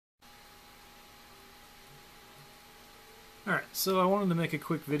Alright, so I wanted to make a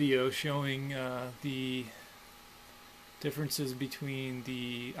quick video showing the differences between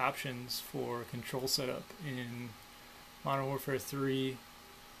the options for control setup in Modern Warfare 3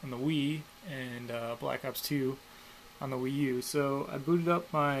 on the Wii and Black Ops 2 on the Wii U. So I booted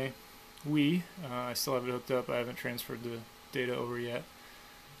up my Wii. I still have it hooked up. I haven't transferred the data over yet.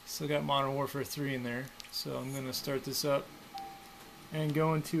 Still got Modern Warfare 3 in there. So I'm going to start this up and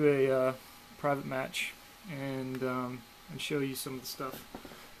go into a private match and show you some of the stuff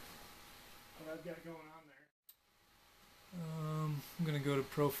that I've got going on there. I'm going to go to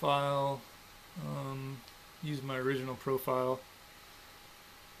profile, use my original profile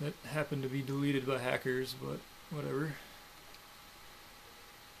that happened to be deleted by hackers, but whatever.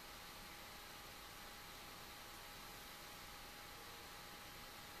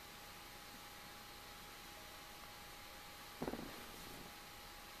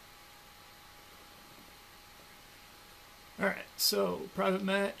 Alright, so private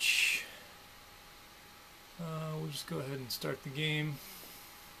match. We'll just go ahead and start the game.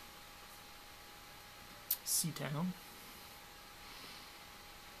 C-Town.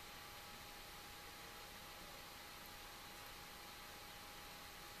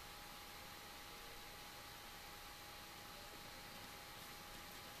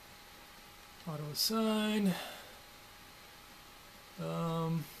 Auto assign.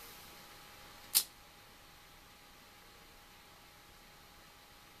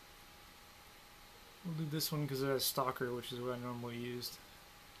 We'll do this one because it has Stalker, which is what I normally used.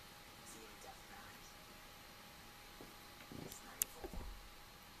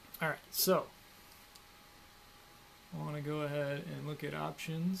 Alright, so I want to go ahead and look at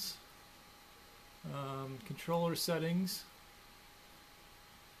options, controller settings,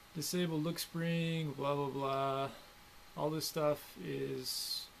 disable look spring, blah blah blah. All this stuff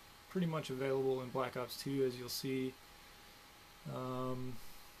is pretty much available in Black Ops 2, as you'll see.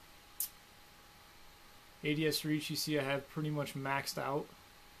 ADS reach, you see I have pretty much maxed out.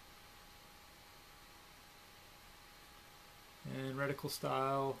 And reticle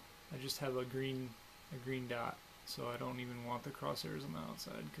style, I just have a green dot, so I don't even want the crosshairs on the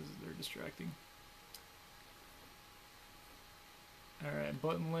outside because they're distracting. Alright,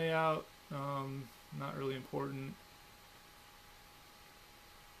 button layout, not really important.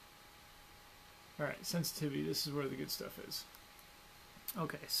 Alright, sensitivity, this is where the good stuff is.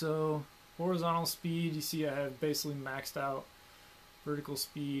 Okay, so horizontal speed, you see I have basically maxed out. Vertical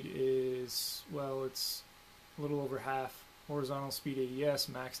speed is, well, it's a little over half. Horizontal speed ADS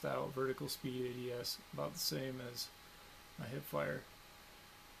maxed out. Vertical speed ADS about the same as my hip fire.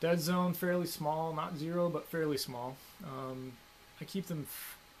 Dead zone fairly small, not zero, but fairly small. I keep them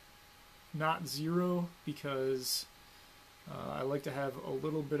not zero because I like to have a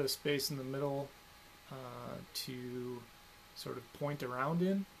little bit of space in the middle to sort of point around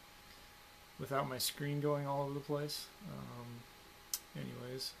in without my screen going all over the place.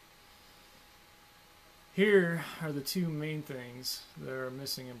 Anyways, here are the two main things that are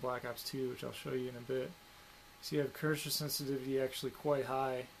missing in Black Ops 2, which I'll show you in a bit. So you have cursor sensitivity actually quite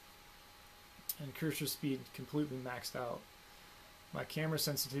high and cursor speed completely maxed out. My camera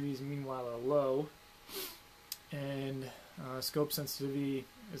sensitivities meanwhile are low, and scope sensitivity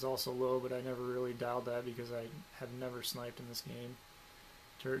is also low, but I never really dialed that because I have never sniped in this game.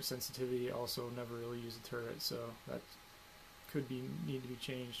 Turret sensitivity, also never really used a turret, so that could need to be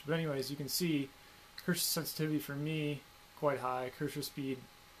changed. But anyways, you can see cursor sensitivity for me quite high, cursor speed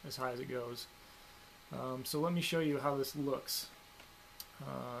as high as it goes. So let me show you how this looks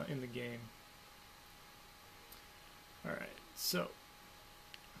in the game. Alright, so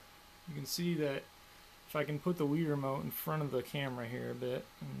you can see that if I can put the Wii remote in front of the camera here a bit,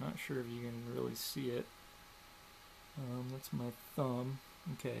 I'm not sure if you can really see it. That's my thumb.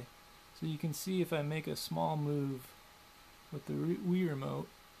 Okay, so you can see if I make a small move with the Wii remote,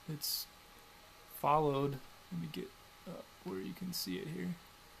 it's followed. Let me get up where you can see it here.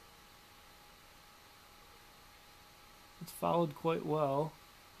 It's followed quite well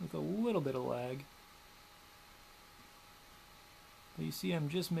with a little bit of lag. But you see I'm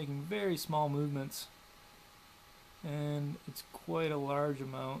just making very small movements, and it's quite a large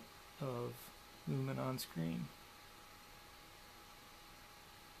amount of movement on screen.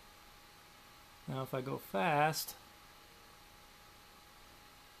 Now if I go fast,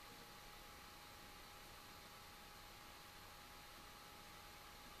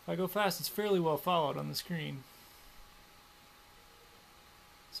 it's fairly well followed on the screen.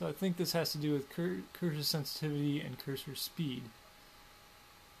 So I think this has to do with cursor sensitivity and cursor speed.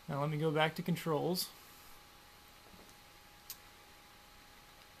 Now let me go back to controls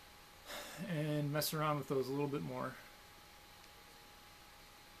and mess around with those a little bit more.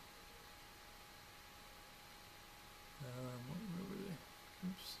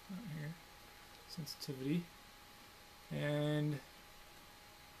 sensitivity, and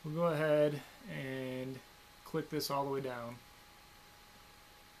we'll go ahead and click this all the way down.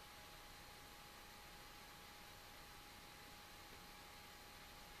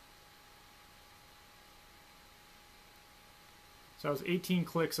 So that was 18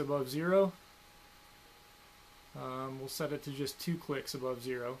 clicks above 0. We'll set it to just 2 clicks above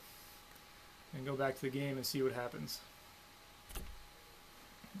 0 and go back to the game and see what happens.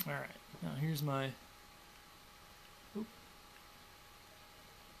 Alright, now here's my... Oop.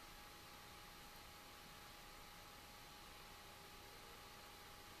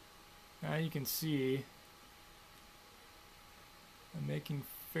 Now you can see I'm making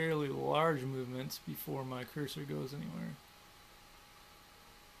fairly large movements before my cursor goes anywhere.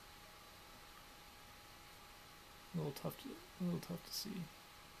 A little tough to see.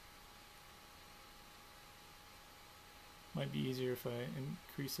 Might be easier if I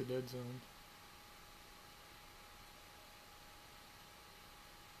increase the dead zone.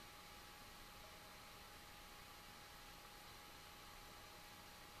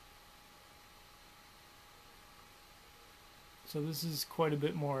 So this is quite a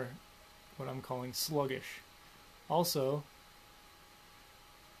bit more what I'm calling sluggish. Also,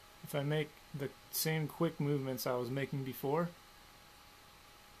 if I make the same quick movements I was making before,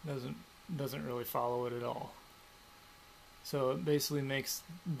 doesn't really follow it at all. So it basically makes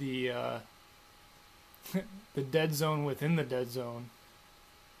the the dead zone within the dead zone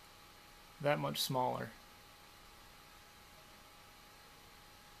that much smaller.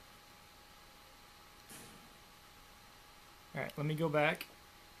 Alright, let me go back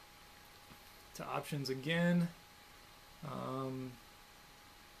to options again.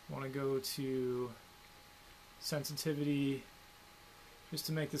 Want to go to sensitivity just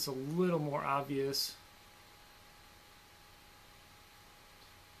to make this a little more obvious.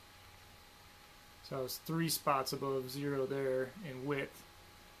 So I was 3 spots above 0 there in width.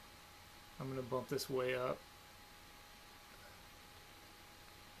 I'm going to bump this way up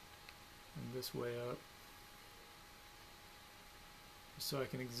and this way up so I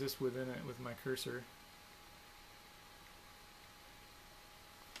can exist within it with my cursor.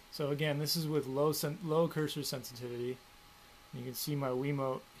 So again, this is with low cursor sensitivity. You can see my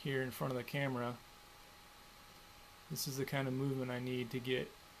Wiimote here in front of the camera. This is the kind of movement I need to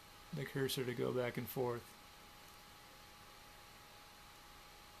get the cursor to go back and forth.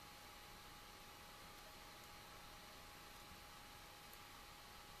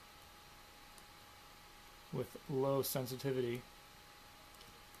 With low sensitivity.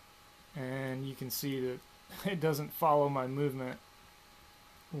 And you can see that it doesn't follow my movement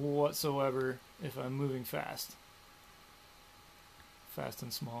whatsoever if I'm moving fast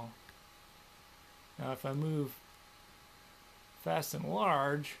and small. Now if I move fast and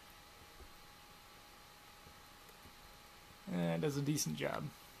large, it does a decent job,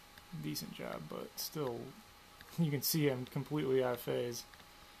 but still you can see I'm completely out of phase.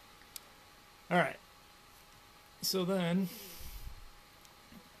 Alright, so then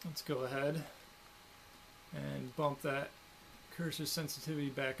let's go ahead and bump that cursor sensitivity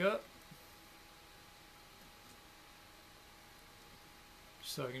back up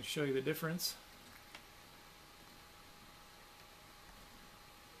so I can show you the difference.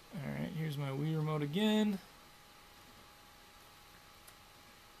 Alright, here's my Wii remote again.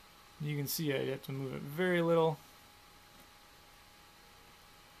 You can see I have to move it very little.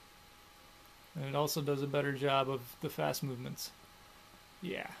 And it also does a better job of the fast movements.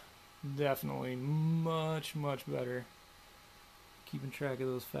 Yeah, definitely much better keeping track of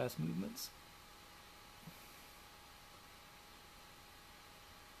those fast movements.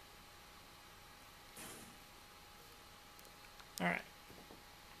 Alright.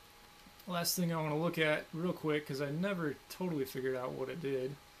 Last thing I want to look at real quick, because I never totally figured out what it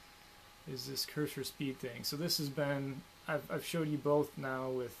did, is this cursor speed thing. So this has been, I've showed you both now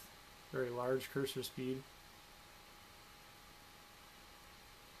with very large cursor speed.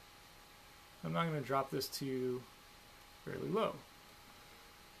 I'm not going to drop this to fairly low.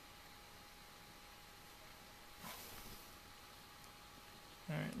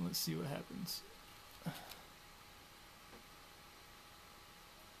 Alright, let's see what happens.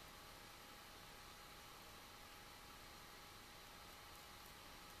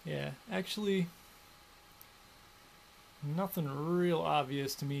 Yeah, actually, nothing real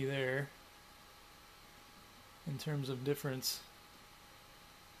obvious to me there in terms of difference.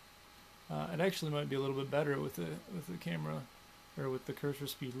 It actually might be a little bit better with the camera, or with the cursor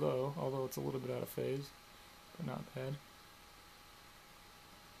speed low, although it's a little bit out of phase, but not bad.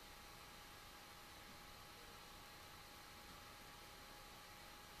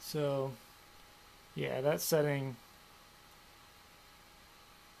 So Yeah, that setting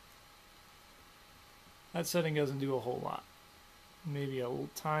doesn't do a whole lot. Maybe a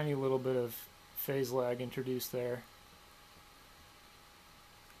tiny little bit of phase lag introduced there.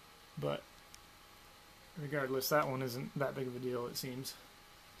 But regardless, that one isn't that big of a deal, it seems.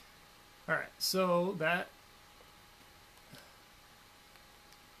 Alright, so that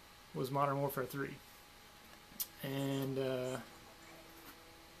was Modern Warfare 3. And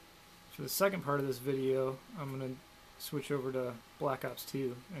for the second part of this video, I'm going to switch over to Black Ops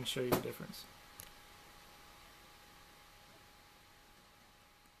 2 and show you the difference.